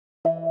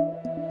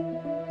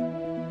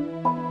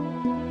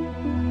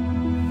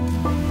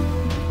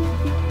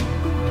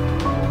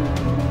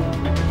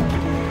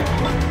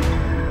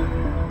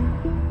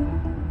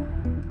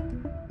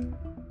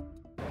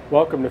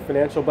Welcome to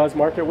Financial Buzz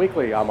Market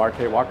Weekly. I'm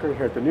RK Walker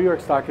here at the New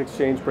York Stock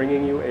Exchange,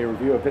 bringing you a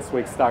review of this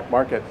week's stock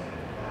market.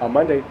 On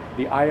Monday,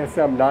 the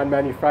ISM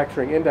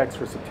non-manufacturing index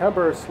for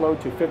September slowed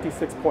to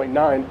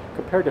 56.9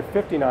 compared to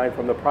 59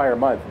 from the prior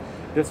month.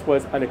 This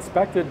was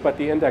unexpected, but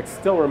the index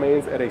still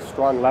remains at a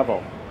strong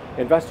level.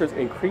 Investors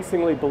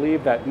increasingly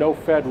believe that no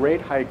Fed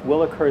rate hike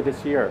will occur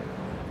this year.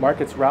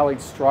 Markets rallied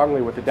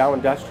strongly with the Dow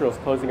Industrials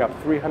closing up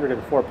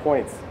 304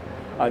 points.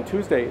 On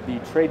Tuesday, the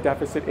trade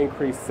deficit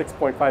increased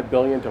 $6.5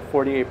 billion to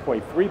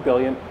 $48.3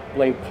 billion,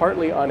 blamed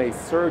partly on a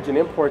surge in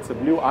imports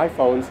of new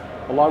iPhones,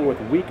 along with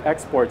weak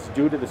exports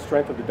due to the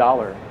strength of the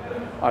dollar.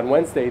 On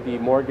Wednesday, the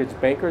Mortgage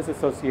Bankers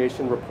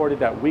Association reported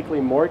that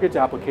weekly mortgage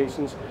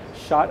applications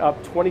shot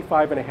up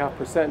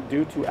 25.5%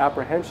 due to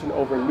apprehension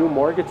over new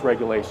mortgage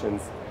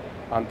regulations.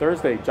 On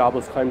Thursday,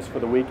 jobless claims for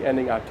the week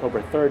ending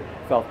October 3rd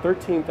fell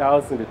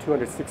 13,000 to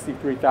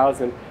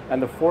 263,000,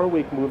 and the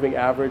 4-week moving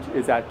average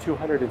is at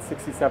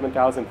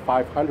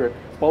 267,500,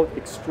 both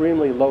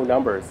extremely low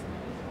numbers.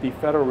 The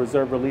Federal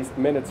Reserve released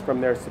minutes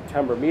from their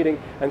September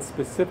meeting and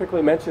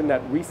specifically mentioned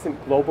that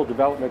recent global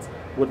developments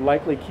would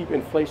likely keep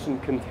inflation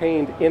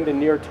contained in the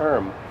near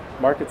term.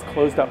 Markets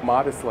closed up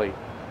modestly.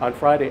 On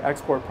Friday,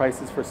 export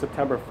prices for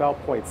September fell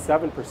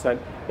 0.7%,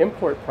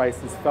 import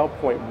prices fell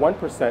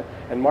 0.1%,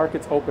 and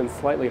markets opened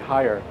slightly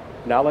higher.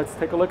 Now let's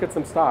take a look at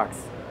some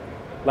stocks.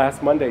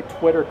 Last Monday,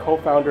 Twitter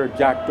co-founder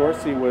Jack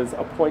Dorsey was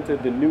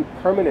appointed the new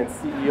permanent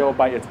CEO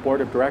by its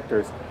board of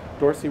directors.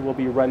 Dorsey will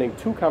be running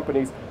two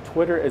companies,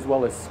 Twitter as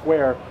well as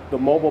Square, the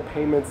mobile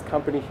payments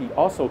company he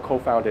also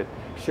co-founded.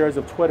 Shares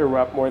of Twitter were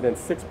up more than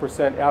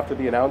 6% after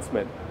the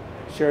announcement.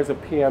 Shares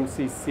of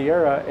PMC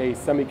Sierra, a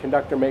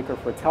semiconductor maker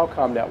for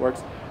telecom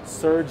networks,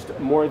 surged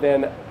more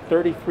than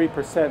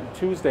 33%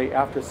 Tuesday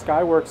after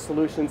Skyworks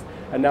Solutions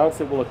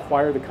announced it will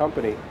acquire the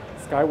company.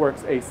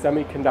 Skyworks, a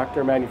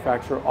semiconductor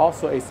manufacturer,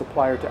 also a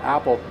supplier to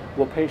Apple,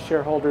 will pay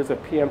shareholders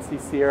of PMC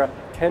Sierra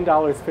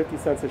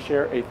 $10.50 a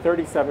share, a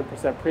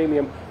 37%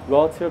 premium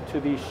relative to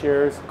the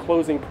share's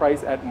closing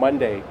price at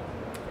Monday.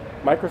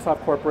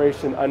 Microsoft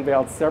Corporation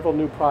unveiled several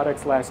new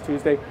products last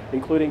Tuesday,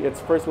 including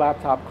its first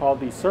laptop called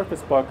the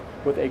Surface Book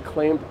with a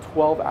claimed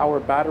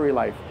 12-hour battery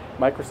life.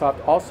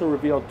 Microsoft also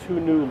revealed two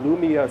new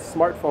Lumia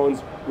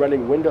smartphones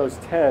running Windows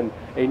 10,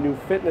 a new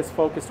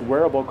fitness-focused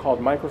wearable called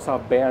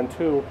Microsoft Band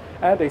 2,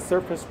 and a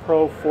Surface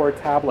Pro 4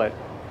 tablet.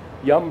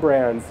 Yum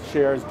Brands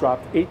shares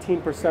dropped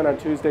 18% on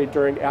Tuesday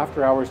during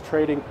after-hours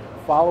trading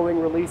following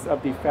release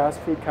of the fast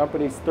food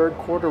company's third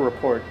quarter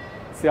report.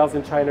 Sales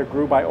in China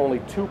grew by only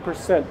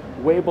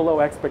 2%, way below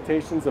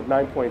expectations of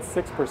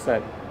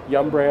 9.6%.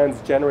 Yum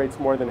Brands generates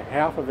more than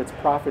half of its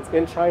profits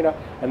in China,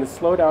 and the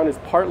slowdown is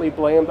partly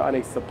blamed on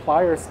a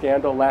supplier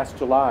scandal last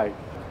July.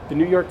 The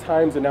New York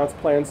Times announced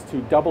plans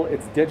to double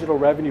its digital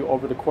revenue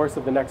over the course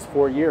of the next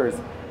 4 years.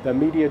 The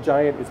media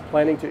giant is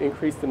planning to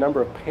increase the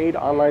number of paid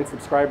online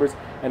subscribers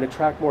and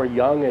attract more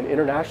young and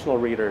international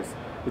readers.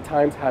 The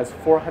Times has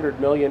 $400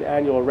 million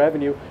annual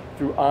revenue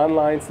through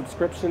online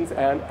subscriptions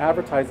and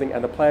advertising,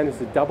 and the plan is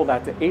to double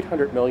that to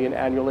 $800 million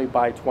annually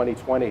by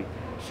 2020.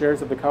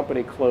 Shares of the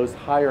company closed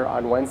higher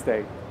on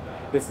Wednesday.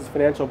 This is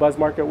Financial Buzz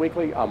Market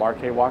Weekly. I'm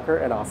RK Walker,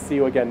 and I'll see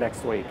you again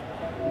next week.